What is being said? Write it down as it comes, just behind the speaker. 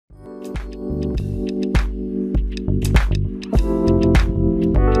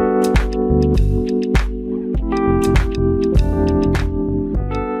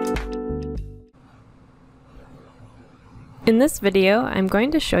this video, I'm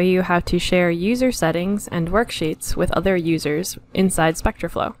going to show you how to share user settings and worksheets with other users inside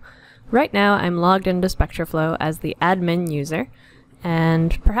SpectroFlo. Right now, I'm logged into SpectroFlo as the admin user,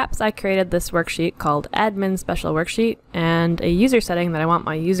 and perhaps I created this worksheet called Admin Special Worksheet and a user setting that I want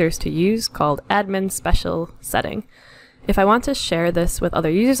my users to use called Admin Special Setting. If I want to share this with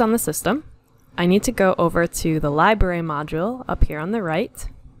other users on the system, I need to go over to the Library module up here on the right,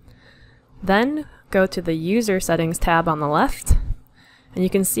 then go to the User Settings tab on the left, and you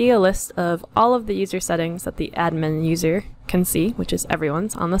can see a list of all of the user settings that the admin user can see, which is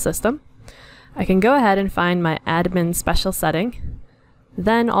everyone's on the system. I can go ahead and find my admin special setting.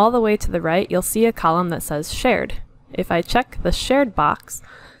 Then all the way to the right, you'll see a column that says Shared. If I check the Shared box,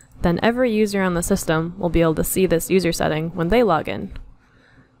 then every user on the system will be able to see this user setting when they log in.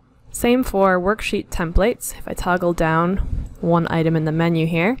 Same for worksheet templates. If I toggle down one item in the menu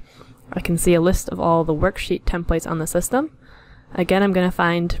here, I can see a list of all the worksheet templates on the system. Again, I'm going to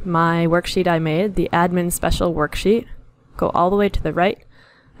find my worksheet I made, the admin special worksheet, go all the way to the right,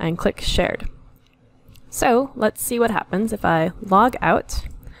 and click Shared. So let's see what happens if I log out.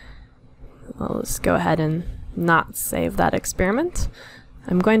 I'll just go ahead and not save that experiment.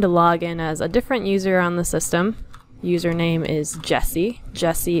 I'm going to log in as a different user on the system. Username is Jesse.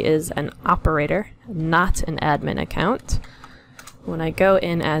 Jesse is an operator, not an admin account. When I go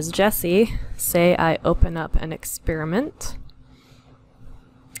in as Jesse, say I open up an experiment.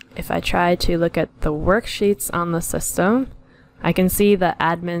 If I try to look at the worksheets on the system, I can see the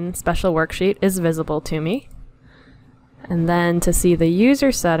admin special worksheet is visible to me. And then to see the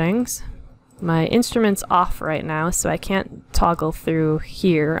user settings, my instrument's off right now, so I can't toggle through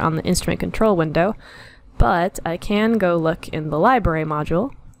here on the instrument control window, but I can go look in the library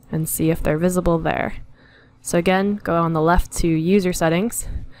module and see if they're visible there. So again, go on the left to user settings,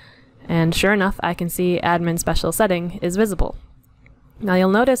 and sure enough, I can see admin special setting is visible. Now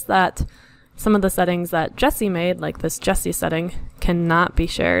you'll notice that some of the settings that Jesse made, like this Jesse setting, cannot be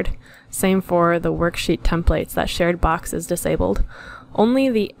shared. Same for the worksheet templates, that shared box is disabled.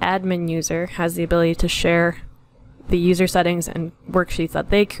 Only the admin user has the ability to share the user settings and worksheets that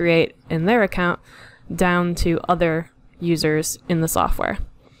they create in their account down to other users in the software.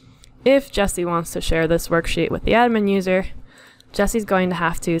 If Jesse wants to share this worksheet with the admin user, Jesse's going to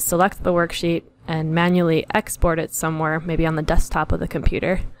have to select the worksheet and manually export it somewhere, maybe on the desktop of the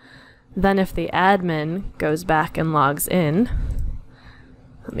computer. Then if the admin goes back and logs in,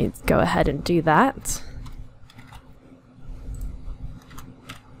 let me go ahead and do that.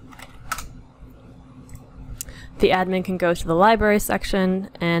 The admin can go to the library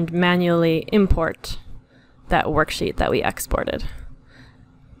section and manually import that worksheet that we exported.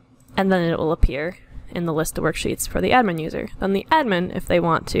 And then it will appear in the list of worksheets for the admin user. Then the admin, if they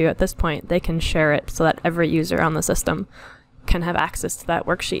want to, at this point, they can share it so that every user on the system can have access to that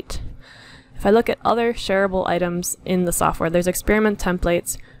worksheet. If I look at other shareable items in the software, there's experiment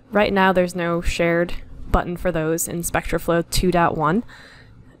templates. Right now there's no shared button for those in SpectroFlo 2.1.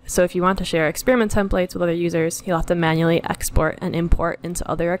 So if you want to share experiment templates with other users, you'll have to manually export and import into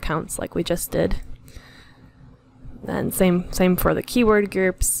other accounts like we just did. And same for the keyword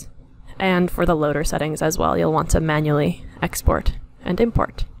groups. And for the loader settings as well, you'll want to manually export and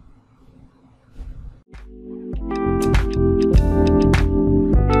import.